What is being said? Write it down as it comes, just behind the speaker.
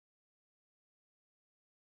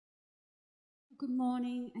Good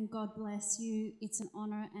morning and God bless you. It's an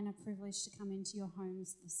honour and a privilege to come into your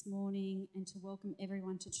homes this morning and to welcome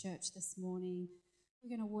everyone to church this morning. We're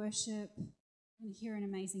going to worship, we're going to hear an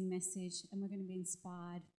amazing message, and we're going to be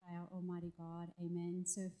inspired by our Almighty God. Amen.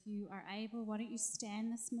 So if you are able, why don't you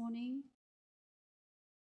stand this morning?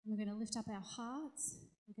 And we're going to lift up our hearts,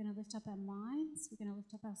 we're going to lift up our minds, we're going to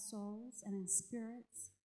lift up our souls and our spirits.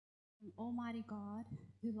 An Almighty God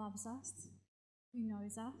who loves us, who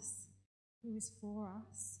knows us, who is for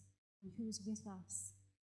us, and who is with us.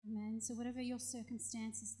 Amen. So whatever your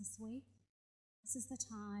circumstances this week, this is the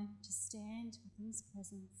time to stand within His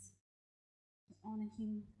presence, to honour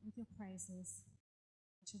Him with your praises,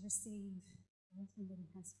 to receive everything that He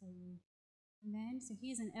has for you. Amen. So He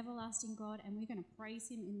is an everlasting God, and we're going to praise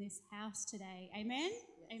Him in this house today. Amen.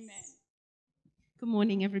 Yes. Amen. Good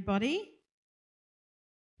morning, everybody.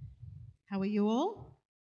 How are you all?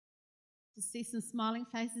 To see some smiling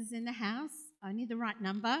faces in the house. Only the right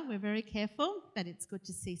number. We're very careful, but it's good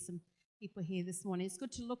to see some people here this morning. It's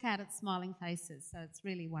good to look out at smiling faces, so it's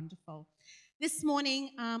really wonderful. This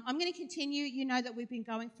morning, I'm going to continue. You know that we've been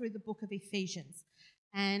going through the book of Ephesians,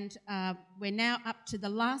 and we're now up to the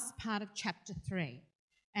last part of chapter 3.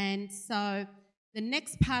 And so the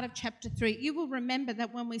next part of chapter 3, you will remember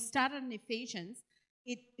that when we started in Ephesians,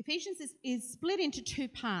 Ephesians is split into two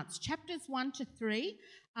parts. Chapters 1 to 3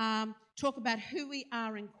 talk about who we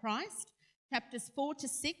are in Christ. Chapters 4 to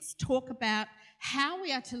 6 talk about how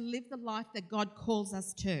we are to live the life that God calls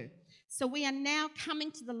us to. So we are now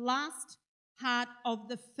coming to the last part of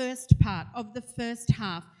the first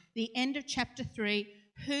half, the end of chapter 3,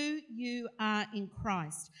 who you are in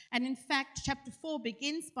Christ. And in fact, chapter 4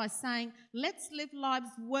 begins by saying, let's live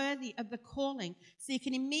lives worthy of the calling. So you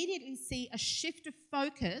can immediately see a shift of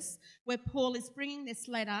focus where Paul is bringing this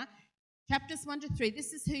letter. Chapters 1 to 3,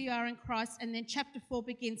 this is who you are in Christ. And then chapter 4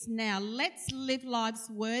 begins now. Let's live lives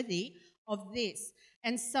worthy of this.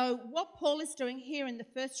 And so what Paul is doing here in the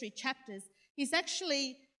first 3 chapters, he's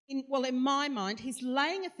actually, in my mind, he's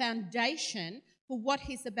laying a foundation for what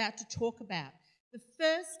he's about to talk about. The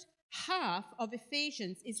first half of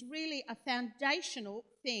Ephesians is really a foundational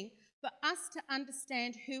thing for us to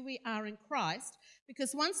understand who we are in Christ,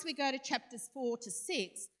 because once we go to chapters 4 to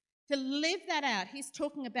 6, to live that out, he's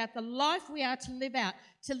talking about the life we are to live out.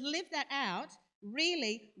 To live that out,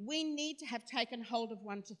 really, we need to have taken hold of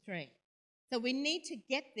 1 to 3. So we need to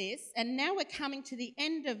get this, and now we're coming to the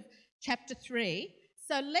end of chapter 3.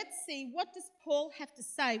 So let's see, what does Paul have to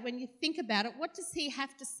say when you think about it? What does he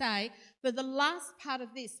have to say for the last part of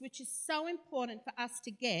this, which is so important for us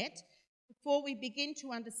to get before we begin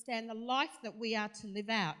to understand the life that we are to live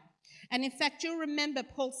out? And in fact, you'll remember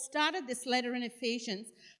Paul started this letter in Ephesians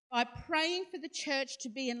by praying for the church to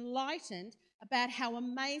be enlightened about how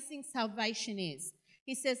amazing salvation is.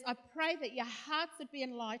 He says, I pray that your hearts would be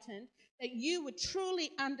enlightened, that you would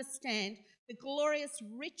truly understand the glorious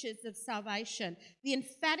riches of salvation, the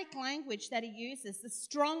emphatic language that he uses, the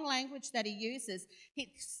strong language that he uses.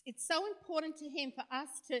 It's so important to him for us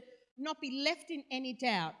to not be left in any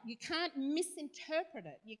doubt. You can't misinterpret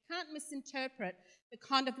it. You can't misinterpret the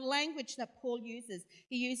kind of language that Paul uses.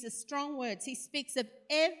 He uses strong words. He speaks of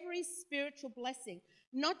every spiritual blessing,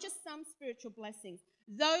 not just some spiritual blessings.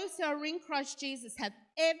 Those who are in Christ Jesus have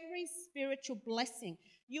every spiritual blessing.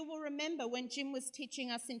 You will remember when Jim was teaching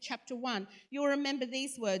us in chapter 1, you'll remember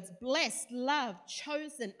these words: blessed, loved,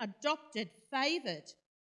 chosen, adopted, favoured.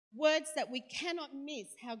 Words that we cannot miss,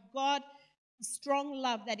 how God, strong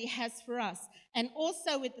love that he has for us. And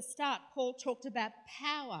also at the start, Paul talked about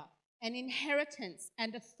power and inheritance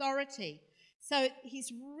and authority. So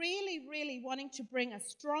he's really, really wanting to bring a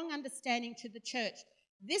strong understanding to the church.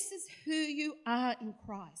 This is who you are in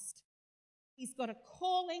Christ. He's got a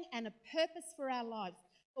calling and a purpose for our lives.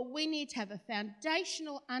 But we need to have a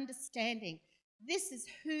foundational understanding. This is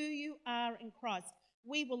who you are in Christ.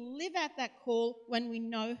 We will live out that call when we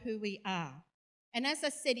know who we are. And as I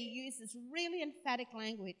said, he uses really emphatic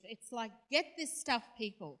language. It's like, get this stuff,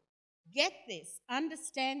 people. Get this.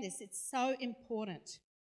 Understand this. It's so important.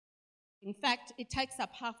 In fact, it takes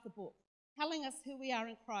up half the book. Telling us who we are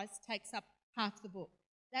in Christ takes up half the book.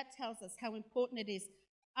 That tells us how important it is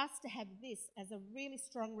for us to have this as a really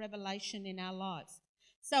strong revelation in our lives.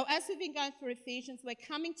 So as we've been going through Ephesians, we're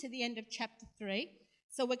coming to the end of chapter 3.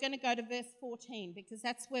 So we're going to go to verse 14 because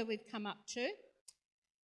that's where we've come up to.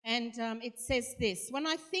 And it says this: when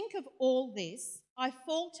I think of all this, I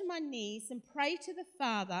fall to my knees and pray to the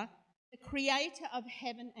Father, the creator of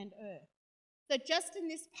heaven and earth. So just in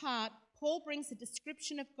this part, Paul brings a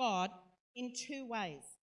description of God in 2 ways.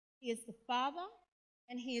 He is the Father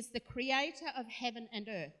and he is the creator of heaven and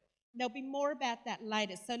earth. There'll be more about that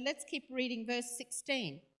later. So let's keep reading verse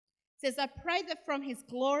 16. It says, I pray that from his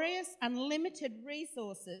glorious, unlimited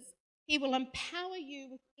resources, he will empower you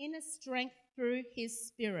with inner strength through his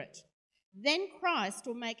Spirit. Then Christ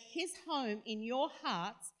will make his home in your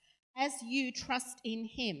hearts as you trust in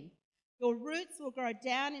him. Your roots will grow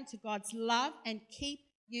down into God's love and keep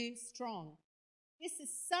you strong. This is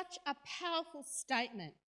such a powerful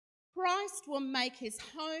statement. Christ will make his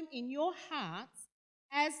home in your hearts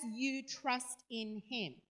as you trust in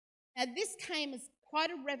him. Now, this came as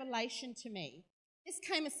quite a revelation to me. This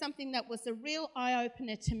came as something that was a real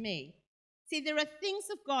eye-opener to me. See, there are things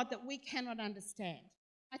of God that we cannot understand.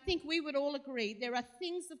 I think we would all agree there are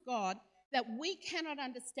things of God that we cannot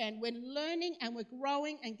understand. We're learning and we're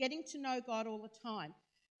growing and getting to know God all the time.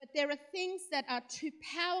 But there are things that are too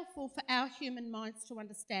powerful for our human minds to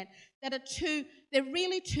understand, they're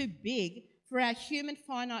really too big for our human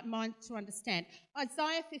finite minds to understand.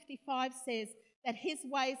 Isaiah 55 says that his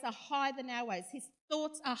ways are higher than our ways. His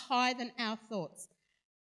thoughts are higher than our thoughts.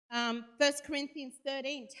 1 Corinthians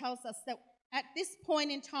 13 tells us that at this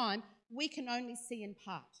point in time, we can only see in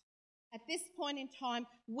part. At this point in time,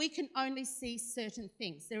 we can only see certain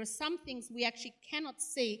things. There are some things we actually cannot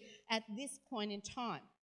see at this point in time.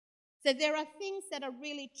 So there are things that are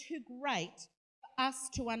really too great for us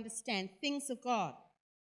to understand, things of God.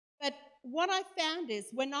 But what I found is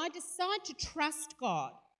when I decide to trust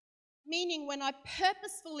God, meaning when I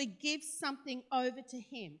purposefully give something over to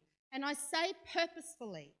him, and I say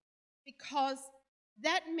purposefully because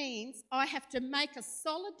that means I have to make a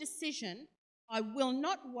solid decision. I will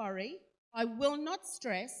not worry, I will not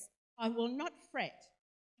stress, I will not fret.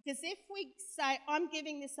 Because if we say, I'm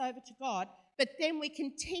giving this over to God, but then we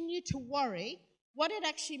continue to worry, what it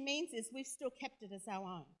actually means is we've still kept it as our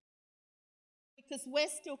own. Because we're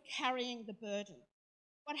still carrying the burden.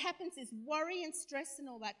 What happens is worry and stress and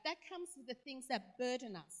all that comes with the things that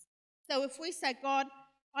burden us. So if we say, God,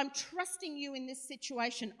 I'm trusting you in this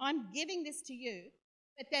situation, I'm giving this to you,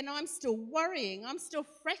 but then I'm still worrying, I'm still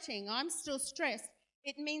fretting, I'm still stressed,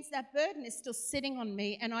 it means that burden is still sitting on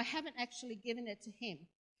me and I haven't actually given it to him.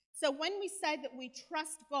 So when we say that we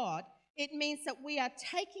trust God, it means that we are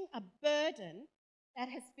taking a burden that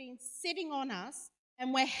has been sitting on us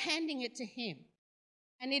and we're handing it to him.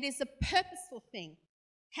 And it is a purposeful thing.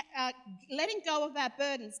 Letting go of our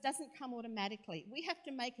burdens doesn't come automatically. We have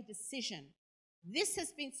to make a decision. This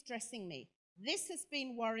has been stressing me. This has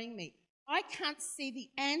been worrying me. I can't see the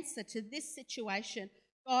answer to this situation.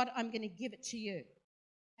 God, I'm going to give it to you.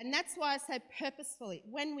 And that's why I say purposefully.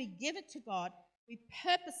 When we give it to God, we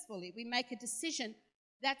make a decision.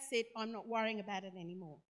 That's it. I'm not worrying about it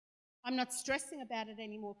anymore. I'm not stressing about it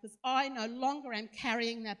anymore because I no longer am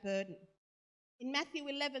carrying that burden. In Matthew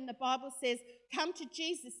 11, the Bible says, come to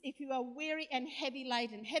Jesus if you are weary and heavy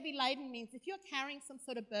laden. Heavy laden means if you're carrying some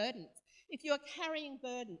sort of burdens, if you're carrying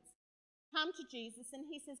burdens, come to Jesus and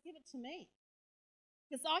he says, give it to me.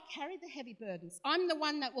 Because I carry the heavy burdens. I'm the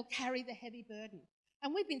one that will carry the heavy burden.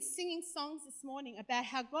 And we've been singing songs this morning about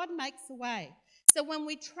how God makes a way. So when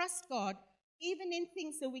we trust God, even in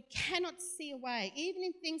things that we cannot see a way, even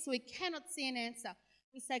in things we cannot see an answer,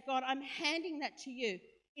 we say, God, I'm handing that to you.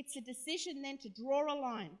 It's a decision then to draw a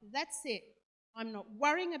line. That's it. I'm not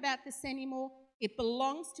worrying about this anymore. It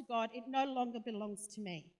belongs to God. It no longer belongs to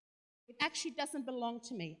me. It actually doesn't belong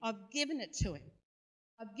to me. I've given it to him.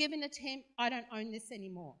 I've given it to him. I don't own this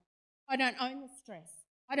anymore. I don't own this stress.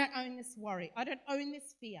 I don't own this worry. I don't own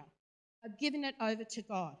this fear. I've given it over to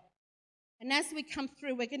God. And as we come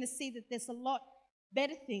through, we're going to see that there's a lot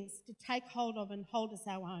better things to take hold of and hold as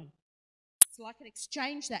our own. It's like an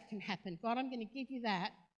exchange that can happen. God, I'm going to give you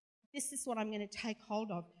that. This is what I'm going to take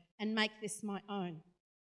hold of and make this my own.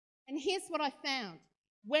 And here's what I found.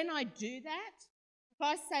 When I do that, if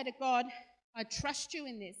I say to God, I trust you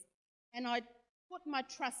in this, and I put my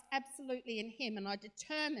trust absolutely in him, and I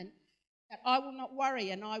determine that I will not worry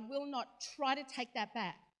and I will not try to take that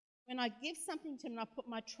back. When I give something to him and I put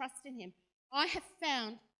my trust in him, I have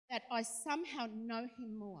found that I somehow know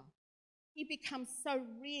him more. He becomes so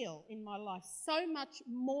real in my life, so much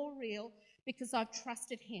more real because I've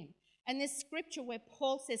trusted him. And there's scripture where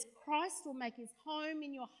Paul says, Christ will make his home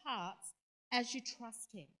in your hearts as you trust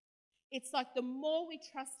him. It's like the more we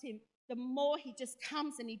trust him, the more he just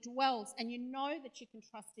comes and he dwells, and you know that you can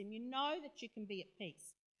trust him. You know that you can be at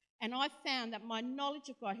peace. And I found that my knowledge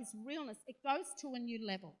of God, his realness, it goes to a new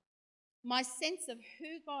level. My sense of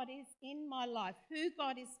who God is in my life, who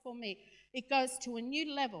God is for me, it goes to a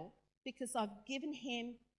new level because I've given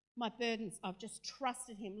him my burdens. I've just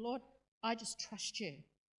trusted him. Lord, I just trust you.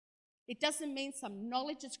 It doesn't mean some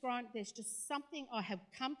knowledge has grown. There's just something I have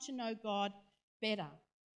come to know God better.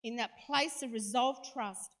 in that place of resolved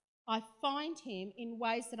trust, I find him in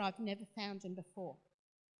ways that I've never found him before.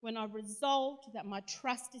 When I resolved that my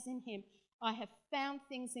trust is in him, I have found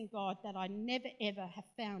things in God that I never ever have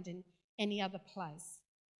found in any other place.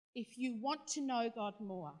 If you want to know God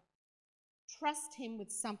more, trust him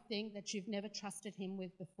with something that you've never trusted him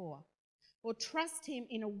with before. Or trust him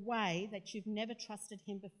in a way that you've never trusted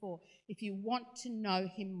him before if you want to know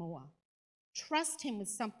him more. Trust him with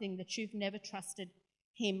something that you've never trusted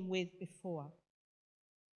him with before.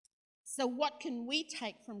 So what can we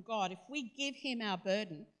take from God? If we give him our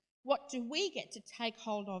burden, what do we get to take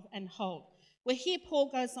hold of and hold? Well, here Paul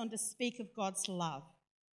goes on to speak of God's love.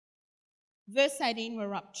 Verse 18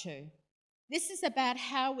 we're up to. This is about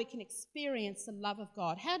how we can experience the love of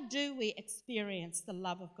God. How do we experience the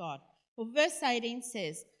love of God? Well, verse 18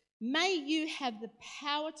 says, may you have the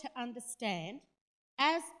power to understand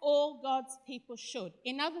as all God's people should.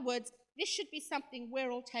 In other words, this should be something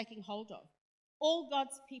we're all taking hold of. All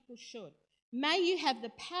God's people should. May you have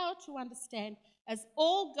the power to understand as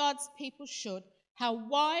all God's people should how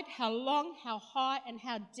wide, how long, how high, and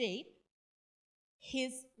how deep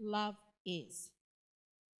his love is.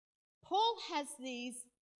 Paul has these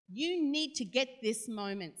you need to get this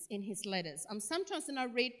moments in his letters. Sometimes when I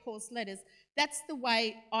read Paul's letters, that's the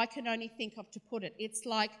way I can only think of to put it. It's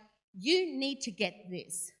like, you need to get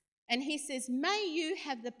this. And he says, may you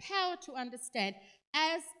have the power to understand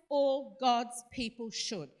as all God's people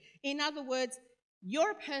should. In other words,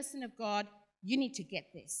 you're a person of God, you need to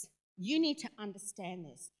get this. You need to understand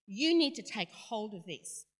this. You need to take hold of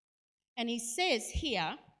this. And he says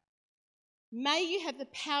here, may you have the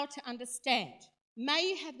power to understand. May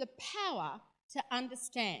you have the power to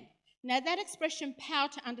understand. Now that expression, power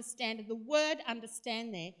to understand, the word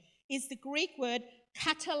understand there is the Greek word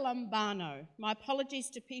katalambano. My apologies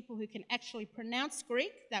to people who can actually pronounce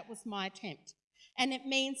Greek. That was my attempt. And it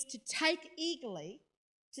means to take eagerly,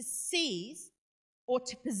 to seize, or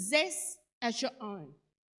to possess as your own.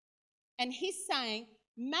 And he's saying,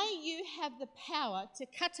 may you have the power to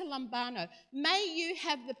katalambano. May you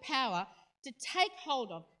have the power to take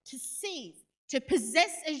hold of, to seize, to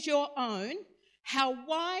possess as your own how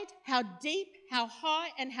wide, how deep, how high,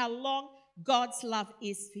 and how long God's love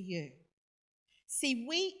is for you. See,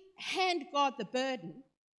 we hand God the burden.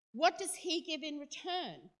 What does he give in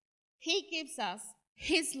return? He gives us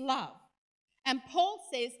his love. And Paul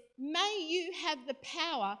says, may you have the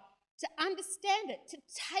power to understand it, to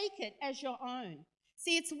take it as your own.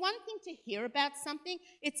 See, it's one thing to hear about something.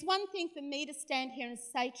 It's one thing for me to stand here and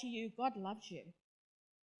say to you, God loves you.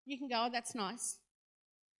 You can go, oh, that's nice.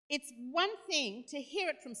 It's one thing to hear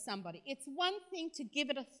it from somebody. It's one thing to give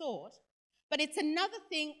it a thought. But it's another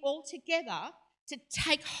thing altogether to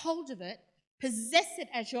take hold of it, possess it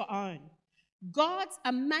as your own. God's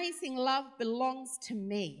amazing love belongs to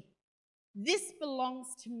me. This belongs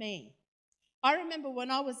to me. I remember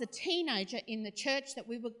when I was a teenager in the church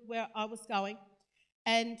where I was going,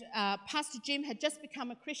 and Pastor Jim had just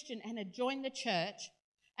become a Christian and had joined the church.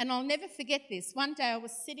 And I'll never forget this. One day I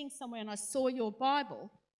was sitting somewhere and I saw your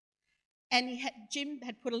Bible, and Jim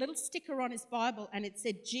had put a little sticker on his Bible, and it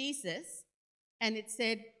said Jesus, and it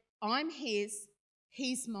said, I'm his,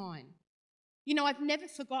 he's mine. You know, I've never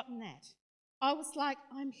forgotten that. I was like,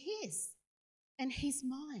 I'm his, and he's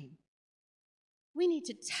mine. We need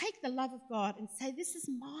to take the love of God and say, this is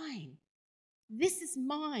mine. This is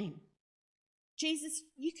mine. Jesus,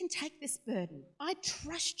 you can take this burden. I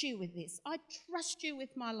trust you with this. I trust you with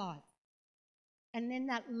my life. And then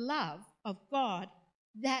that love of God,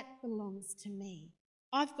 that belongs to me.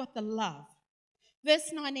 I've got the love.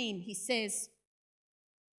 Verse 19, he says,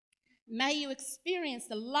 may you experience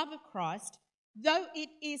the love of Christ, though it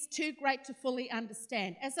is too great to fully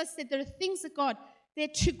understand. As I said, there are things of God, they're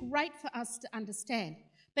too great for us to understand.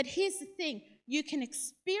 But here's the thing, you can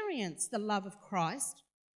experience the love of Christ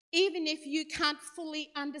even if you can't fully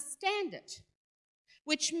understand it.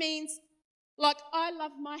 Which means, like, I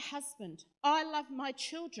love my husband, I love my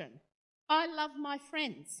children, I love my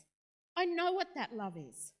friends. I know what that love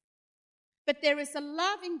is. But there is a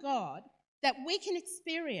love in God that we can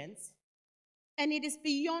experience, and it is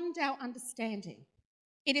beyond our understanding.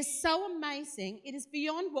 It is so amazing, it is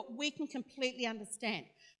beyond what we can completely understand.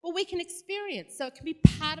 But we can experience, so it can be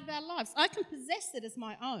part of our lives. I can possess it as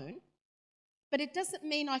my own, but it doesn't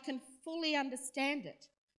mean I can fully understand it,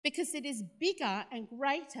 because it is bigger and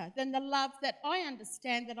greater than the love that I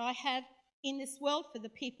understand that I have in this world for the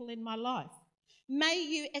people in my life. May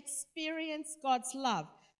you experience God's love.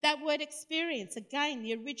 That word experience, again,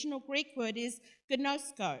 the original Greek word is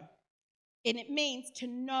gnosko, and it means to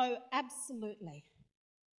know absolutely,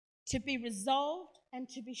 to be resolved and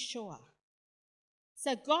to be sure.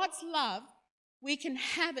 So God's love, we can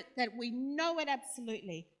have it that we know it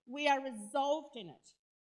absolutely. We are resolved in it.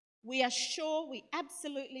 We are sure, we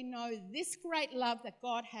absolutely know this great love that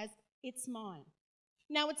God has, it's mine.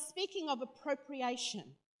 Now it's speaking of appropriation.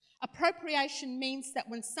 Appropriation means that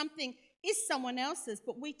when something is someone else's,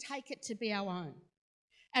 but we take it to be our own.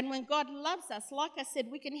 And when God loves us, like I said,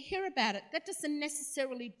 we can hear about it. That doesn't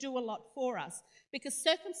necessarily do a lot for us because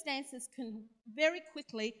circumstances can very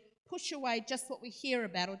quickly push away just what we hear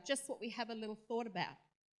about or just what we have a little thought about.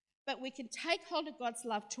 But we can take hold of God's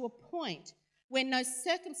love to a point where no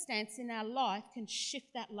circumstance in our life can shift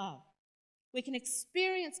that love. We can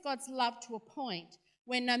experience God's love to a point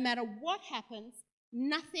where no matter what happens,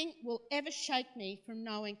 nothing will ever shake me from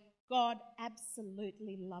knowing God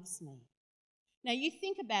absolutely loves me. Now you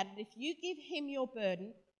think about it, if you give him your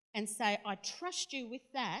burden and say, I trust you with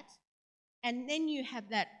that, and then you have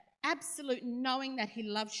that absolute knowing that he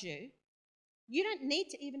loves you, you don't need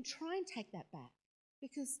to even try and take that back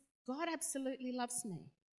because God absolutely loves me.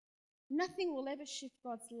 Nothing will ever shift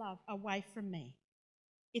God's love away from me.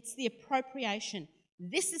 It's the appropriation.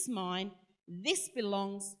 This is mine. This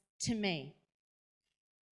belongs to me.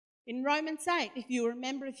 In Romans 8, if you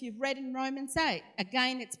remember, if you've read in Romans 8,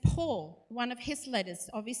 again, it's Paul, one of his letters,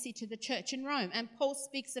 obviously, to the church in Rome. And Paul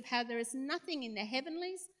speaks of how there is nothing in the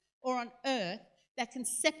heavenlies or on earth that can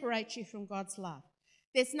separate you from God's love.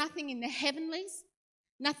 There's nothing in the heavenlies,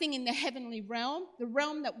 nothing in the heavenly realm, the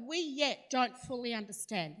realm that we yet don't fully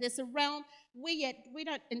understand. There's a realm we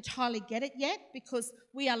don't entirely get it yet because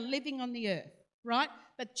we are living on the earth, right?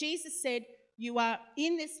 But Jesus said, you are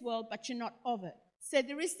in this world, but you're not of it. So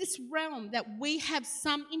there is this realm that we have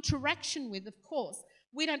some interaction with, of course.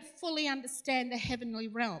 We don't fully understand the heavenly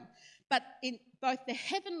realm. But in both the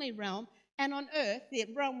heavenly realm and on earth, the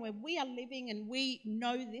realm where we are living and we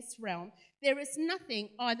know this realm, there is nothing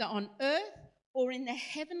either on earth or in the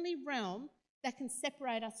heavenly realm that can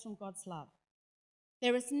separate us from God's love.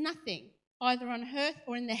 There is nothing either on earth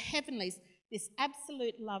or in the heavenlies. This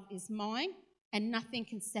absolute love is mine and nothing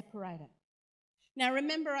can separate it. Now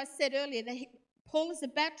remember I said earlier that Paul is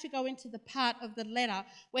about to go into the part of the letter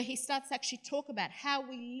where he starts to actually talk about how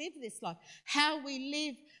we live this life, how we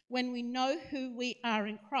live when we know who we are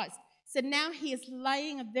in Christ. So now he is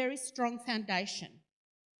laying a very strong foundation.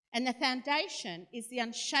 And the foundation is the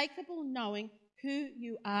unshakable knowing who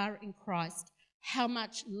you are in Christ, how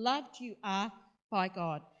much loved you are by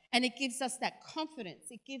God. And it gives us that confidence,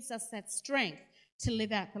 it gives us that strength to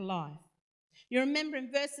live out the life. You remember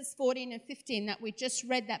in verses 14 and 15 that we just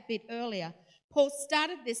read that bit earlier, Paul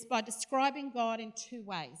started this by describing God in two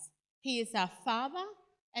ways. He is our Father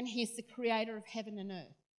and he is the creator of heaven and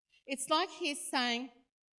earth. It's like he's saying,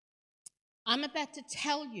 I'm about to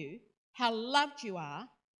tell you how loved you are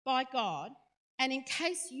by God, and in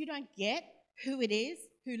case you don't get who it is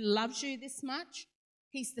who loves you this much,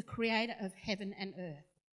 he's the creator of heaven and earth.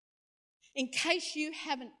 In case you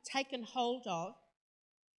haven't taken hold of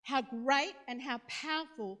how great and how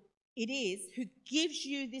powerful it is who gives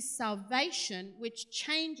you this salvation which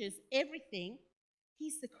changes everything,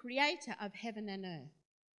 he's the creator of heaven and earth.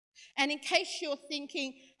 And in case you're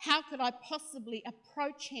thinking, how could I possibly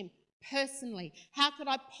approach him personally? How could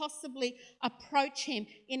I possibly approach him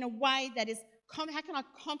in a way that is, how can I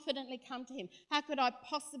confidently come to him? How could I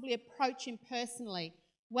possibly approach him personally?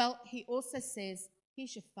 Well, he also says,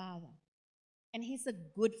 he's your father, and he's a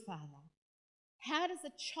good father. How does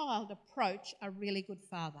a child approach a really good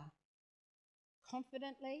father?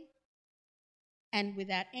 Confidently and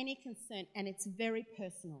without any concern, and it's very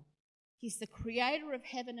personal. He's the creator of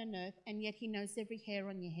heaven and earth, and yet he knows every hair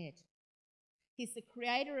on your head. He's the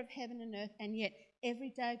creator of heaven and earth, and yet every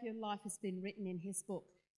day of your life has been written in his book,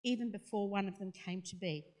 even before one of them came to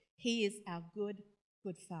be. He is our good,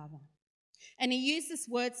 good Father. And he uses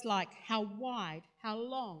words like how wide, how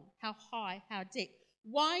long, how high, how deep.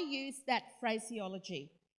 Why use that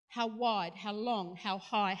phraseology? How wide, how long, how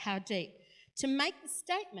high, how deep? To make the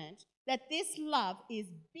statement that this love is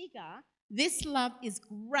bigger, this love is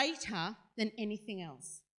greater than anything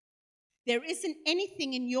else. There isn't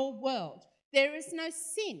anything in your world. There is no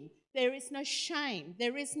sin. There is no shame.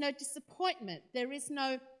 There is no disappointment. There is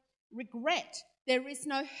no regret. There is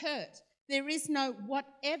no hurt. There is no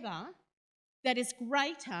whatever that is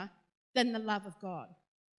greater than the love of God.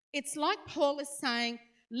 It's like Paul is saying,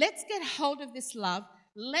 let's get hold of this love.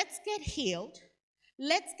 Let's get healed.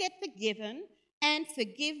 Let's get forgiven and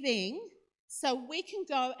forgiving so we can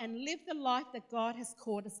go and live the life that God has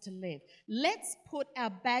called us to live. Let's put our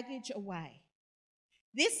baggage away.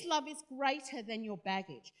 This love is greater than your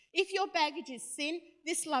baggage. If your baggage is sin,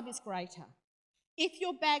 this love is greater. If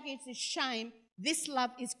your baggage is shame, this love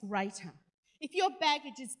is greater. If your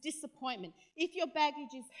baggage is disappointment, if your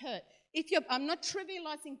baggage is hurt, I'm not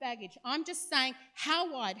trivializing baggage. I'm just saying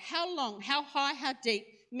how wide, how long, how high, how deep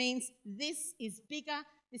means this is bigger,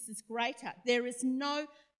 this is greater. There is no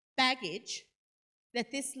baggage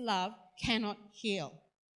that this love cannot heal.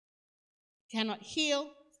 Cannot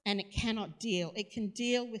heal, and it cannot deal. It can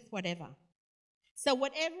deal with whatever. So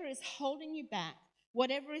whatever is holding you back,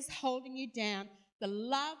 whatever is holding you down, the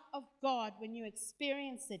love of God, when you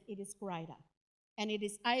experience it, it is greater. And it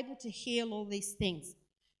is able to heal all these things.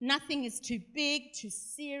 Nothing is too big, too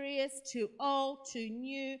serious, too old, too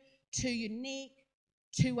new, too unique,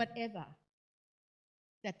 too whatever,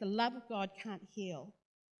 that the love of God can't heal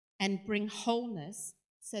and bring wholeness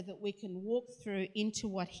so that we can walk through into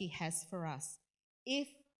what he has for us if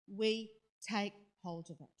we take hold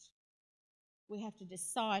of it. We have to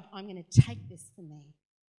decide, I'm going to take this for me.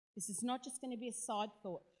 This is not just going to be a side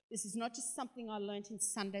thought. This is not just something I learnt in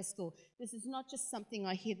Sunday school. This is not just something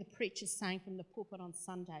I hear the preacher saying from the pulpit on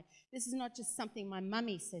Sunday. This is not just something my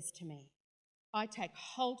mummy says to me. I take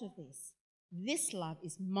hold of this. This love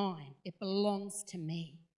is mine. It belongs to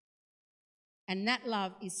me. And that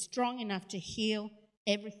love is strong enough to heal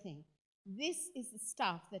everything. This is the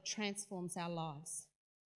stuff that transforms our lives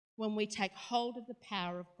when we take hold of the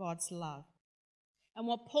power of God's love. And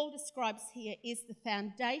what Paul describes here is the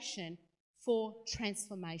foundation for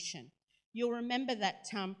transformation. You'll remember that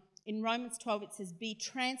in Romans 12 it says, be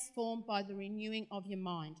transformed by the renewing of your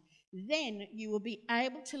mind. Then you will be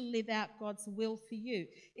able to live out God's will for you.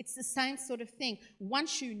 It's the same sort of thing.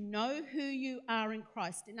 Once you know who you are in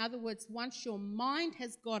Christ, in other words, once your mind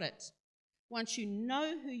has got it, once you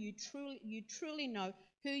know who you truly know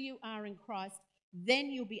who you are in Christ, then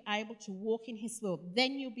you'll be able to walk in his will.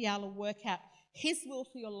 Then you'll be able to work out his will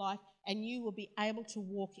for your life, and you will be able to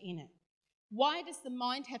walk in it. Why does the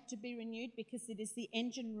mind have to be renewed? Because it is the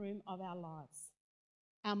engine room of our lives.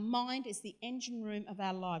 Our mind is the engine room of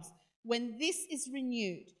our lives. When this is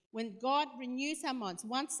renewed, when God renews our minds,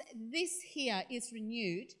 once this here is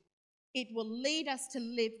renewed, it will lead us to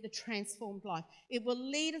live the transformed life. It will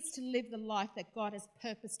lead us to live the life that God has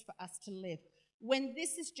purposed for us to live. When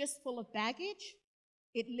this is just full of baggage,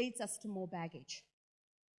 it leads us to more baggage.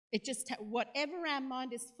 Whatever our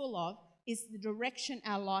mind is full of is the direction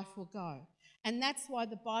our life will go. And that's why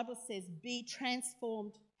the Bible says, be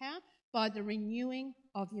transformed. How? By the renewing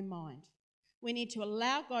of your mind. We need to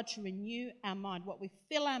allow God to renew our mind. What we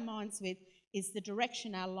fill our minds with is the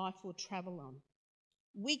direction our life will travel on.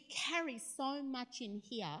 We carry so much in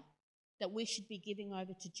here that we should be giving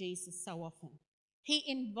over to Jesus so often. He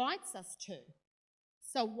invites us to.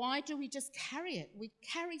 So why do we just carry it? We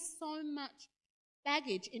carry so much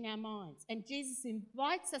baggage in our minds, and Jesus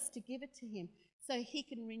invites us to give it to him so he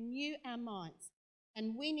can renew our minds.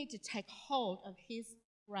 And we need to take hold of his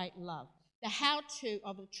great love. The how-to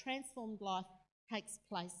of a transformed life takes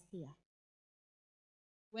place here.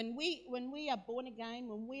 When we are born again,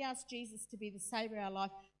 when we ask Jesus to be the Saviour of our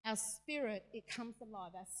life, our spirit, it comes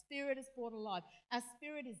alive. Our spirit is brought alive. Our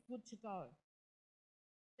spirit is good to go.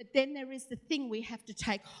 But then there is the thing we have to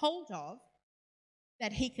take hold of,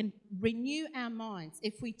 that he can renew our minds.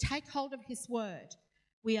 If we take hold of his word,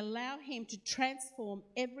 we allow him to transform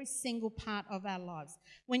every single part of our lives.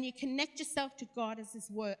 When you connect yourself to God as his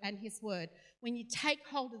word, when you take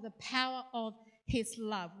hold of the power of his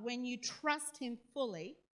love, when you trust him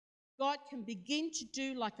fully, God can begin to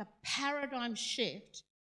do like a paradigm shift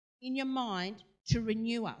in your mind to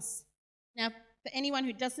renew us. Now, for anyone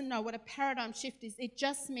who doesn't know what a paradigm shift is, it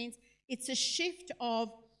just means it's a shift of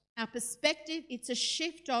our perspective. It's a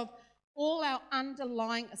shift of all our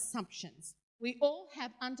underlying assumptions. We all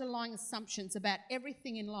have underlying assumptions about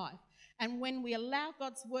everything in life. And when we allow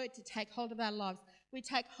God's word to take hold of our lives, we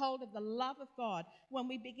take hold of the love of God. When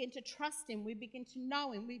we begin to trust him, we begin to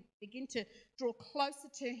know him, we begin to draw closer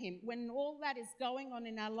to him. When all that is going on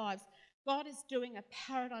in our lives, God is doing a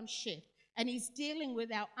paradigm shift, and he's dealing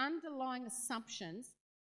with our underlying assumptions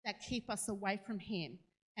that keep us away from him,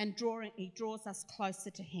 and he draws us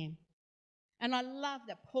closer to him. And I love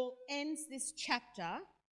that Paul ends this chapter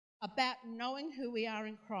about knowing who we are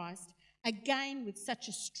in Christ, again with such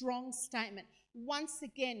a strong statement. Once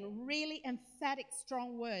again, really emphatic,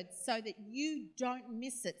 strong words so that you don't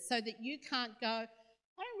miss it, so that you can't go,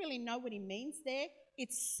 I don't really know what he means there.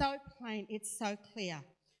 It's so plain, it's so clear.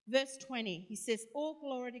 Verse 20, he says, all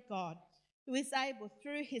glory to God, who is able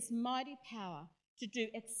through his mighty power to do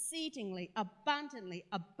exceedingly abundantly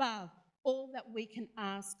above all that we can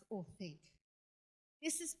ask or think.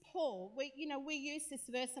 This is Paul. We use this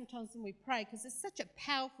verse sometimes when we pray because it's such a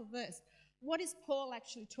powerful verse. What is Paul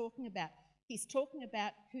actually talking about? He's talking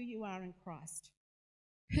about who you are in Christ.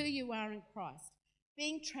 who you are in Christ,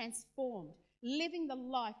 being transformed, living the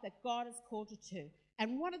life that God has called you to.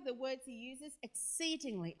 And what are the words he uses?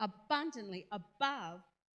 Exceedingly, abundantly, above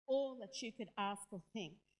all that you could ask or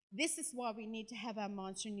think. This is why we need to have our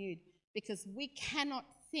minds renewed, because we cannot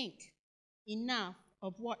think enough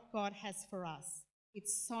of what God has for us.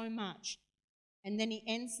 It's so much. And then he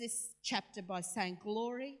ends this chapter by saying,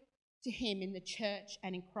 glory to him in the church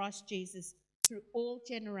and in Christ Jesus through all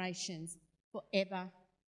generations, forever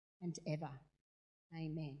and ever.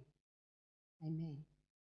 Amen. Amen.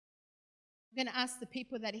 I'm going to ask the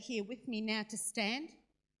people that are here with me now to stand.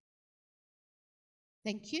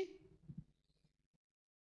 Thank you.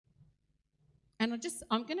 And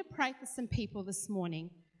I'm going to pray for some people this morning.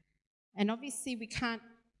 And obviously we can't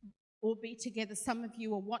all be together. Some of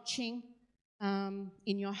you are watching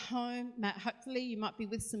in your home. Hopefully you might be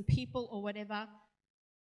with some people or whatever.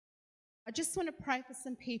 I just want to pray for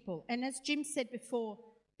some people. And as Jim said before,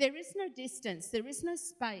 there is no distance, there is no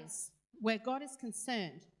space where God is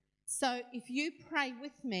concerned. So if you pray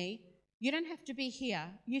with me, you don't have to be here.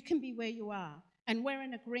 You can be where you are. And we're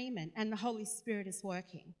in agreement and the Holy Spirit is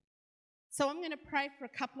working. So I'm going to pray for a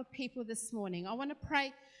couple of people this morning. I want to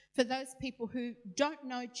pray for those people who don't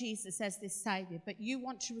know Jesus as their Saviour, but you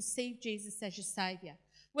want to receive Jesus as your Saviour.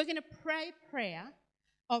 We're going to pray a prayer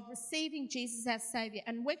of receiving Jesus as Saviour,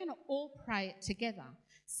 and we're going to all pray it together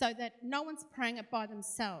so that no one's praying it by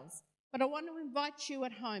themselves. But I want to invite you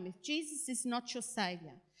at home, if Jesus is not your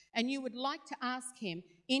Saviour and you would like to ask him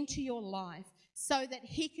into your life so that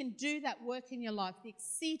he can do that work in your life, the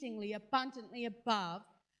exceedingly abundantly above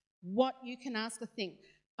what you can ask or think,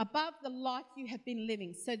 above the life you have been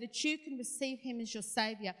living, so that you can receive him as your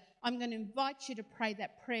Saviour, I'm going to invite you to pray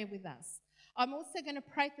that prayer with us. I'm also going to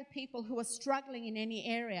pray for people who are struggling in any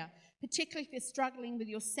area, particularly if you're struggling with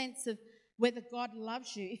your sense of whether God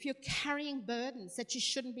loves you. If you're carrying burdens that you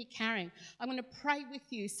shouldn't be carrying, I'm going to pray with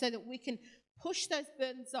you so that we can push those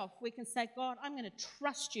burdens off. We can say, God, I'm going to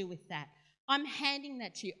trust you with that. I'm handing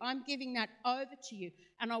that to you. I'm giving that over to you,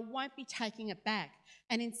 and I won't be taking it back.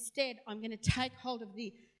 And instead, I'm going to take hold of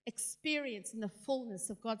the experience and the fullness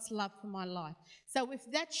of God's love for my life. So if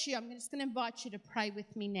that's you, I'm just going to invite you to pray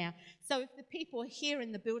with me now. So if the people are here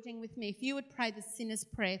in the building with me, if you would pray the sinner's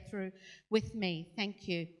prayer through with me. Thank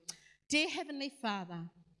you. Dear Heavenly Father,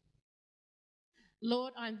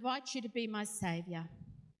 Lord, I invite you to be my Saviour.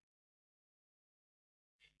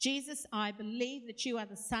 Jesus, I believe that you are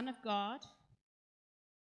the Son of God.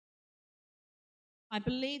 I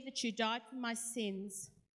believe that you died for my sins.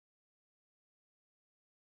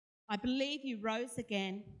 I believe you rose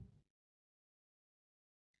again.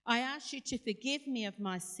 I ask you to forgive me of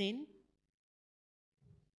my sin,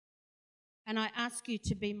 and I ask you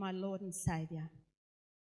to be my Lord and Saviour.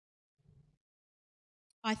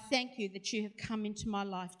 I thank you that you have come into my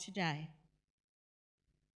life today.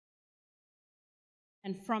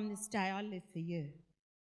 And from this day I live for you.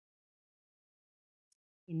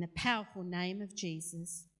 In the powerful name of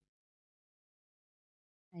Jesus.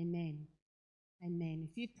 Amen. Amen.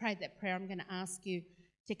 If you've prayed that prayer, I'm going to ask you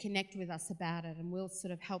to connect with us about it, and we'll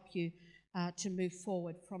sort of help you to move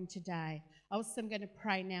forward from today. I also am going to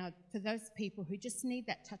pray now for those people who just need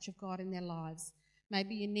that touch of God in their lives.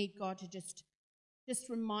 Maybe you need God to just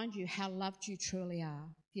remind you how loved you truly are.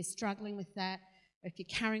 If you're struggling with that, or if you're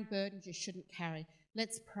carrying burdens you shouldn't carry,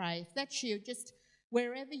 let's pray. If that's you, just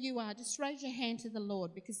wherever you are, just raise your hand to the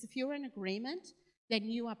Lord, because if you're in agreement, then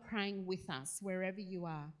you are praying with us wherever you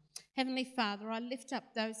are. Heavenly Father, I lift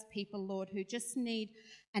up those people, Lord, who just need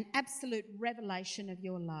an absolute revelation of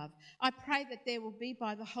your love. I pray that there will be,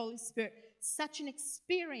 by the Holy Spirit, such an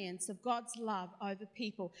experience of God's love over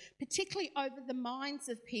people, particularly over the minds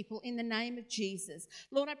of people, in the name of Jesus.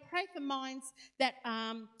 Lord, I pray for minds that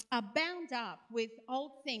are bound up with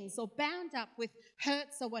old things or bound up with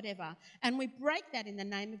hurts or whatever, and we break that in the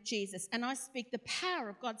name of Jesus. And I speak the power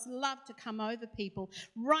of God's love to come over people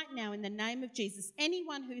right now in the name of Jesus.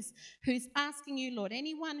 Anyone who's asking you, Lord,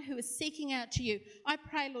 anyone who is seeking out to you, I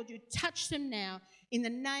pray, Lord, you touch them now in the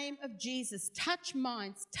name of Jesus. Touch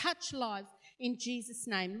minds, touch lives in Jesus'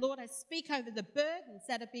 name. Lord, I speak over the burdens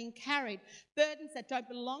that are being carried, burdens that don't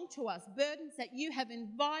belong to us, burdens that you have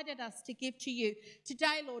invited us to give to you.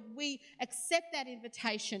 Today, Lord, we accept that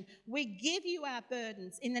invitation. We give you our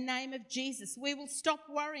burdens in the name of Jesus. We will stop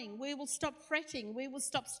worrying. We will stop fretting. We will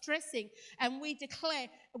stop stressing. And we declare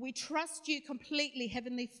we trust you completely,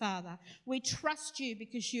 Heavenly Father. We trust you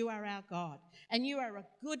because you are our God, and you are a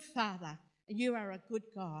good Father, and you are a good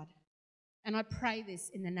God. And I pray this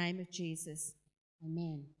in the name of Jesus.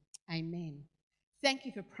 Amen. Amen. Thank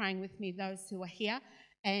you for praying with me, those who are here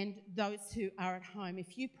and those who are at home.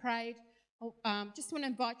 If you prayed, just want to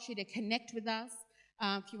invite you to connect with us.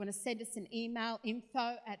 If you want to send us an email,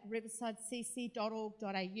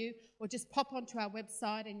 info@riversidecc.org.au, or just pop onto our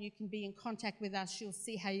website and you can be in contact with us. You'll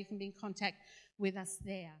see how you can be in contact with us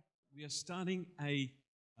there. We are starting a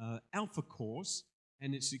Alpha course,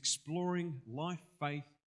 and it's exploring life, faith,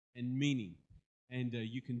 and meaning. And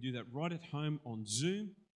you can do that right at home on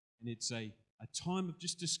Zoom, and it's a time of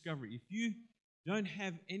just discovery. If you don't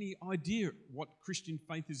have any idea what Christian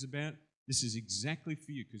faith is about, this is exactly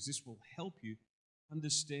for you, because this will help you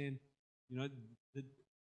understand,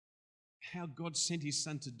 how God sent His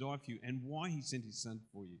Son to die for you and why He sent His Son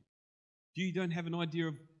for you. If you don't have an idea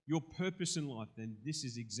of your purpose in life, then this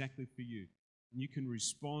is exactly for you. And you can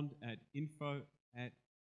respond at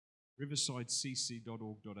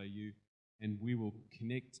info@riversidecc.org.au, and we will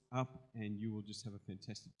connect up and you will just have a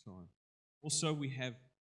fantastic time. Also, we have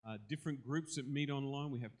different groups that meet online.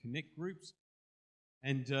 We have connect groups.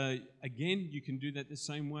 And again, you can do that the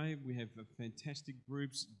same way. We have fantastic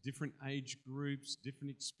groups, different age groups, different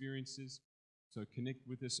experiences. So connect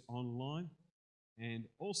with us online. And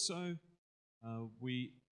also,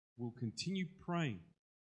 we will continue praying.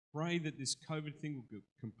 Pray that this COVID thing will be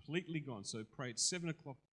completely gone. So pray at 7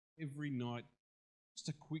 o'clock every night. Just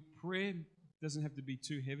a quick prayer. It doesn't have to be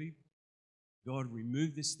too heavy. God,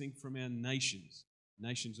 remove this thing from our nations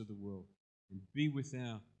of the world, and be with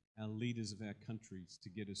our leaders of our countries to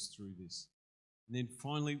get us through this. And then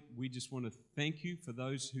finally, we just want to thank you for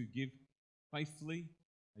those who give faithfully.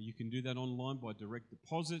 You can do that online by direct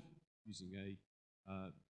deposit using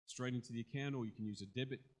straight into the account, or you can use a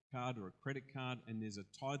debit card or a credit card, and there's a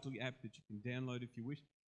Tidely app that you can download if you wish.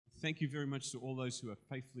 Thank you very much to all those who are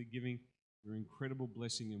faithfully giving. You're an incredible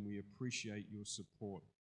blessing, and we appreciate your support.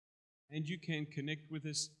 And you can connect with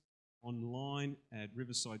us online at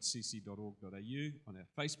riversidecc.org.au, on our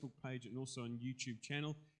Facebook page, and also on YouTube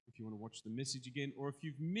channel if you want to watch the message again, or if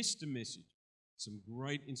you've missed a message. Some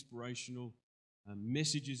great inspirational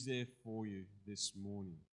messages there for you this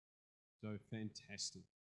morning. So fantastic.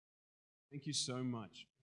 Thank you so much.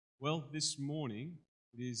 Well, this morning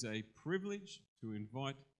it is a privilege to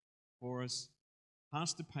invite for us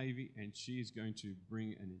Pastor Paivi, and she is going to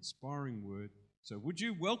bring an inspiring word. So would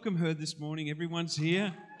you welcome her this morning? Everyone's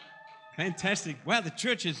here. Fantastic. Wow, the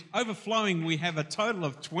church is overflowing. We have a total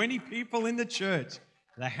of 20 people in the church.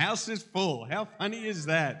 The house is full. How funny is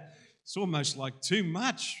that? It's almost like too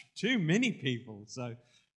many people. So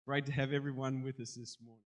great to have everyone with us this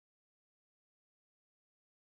morning.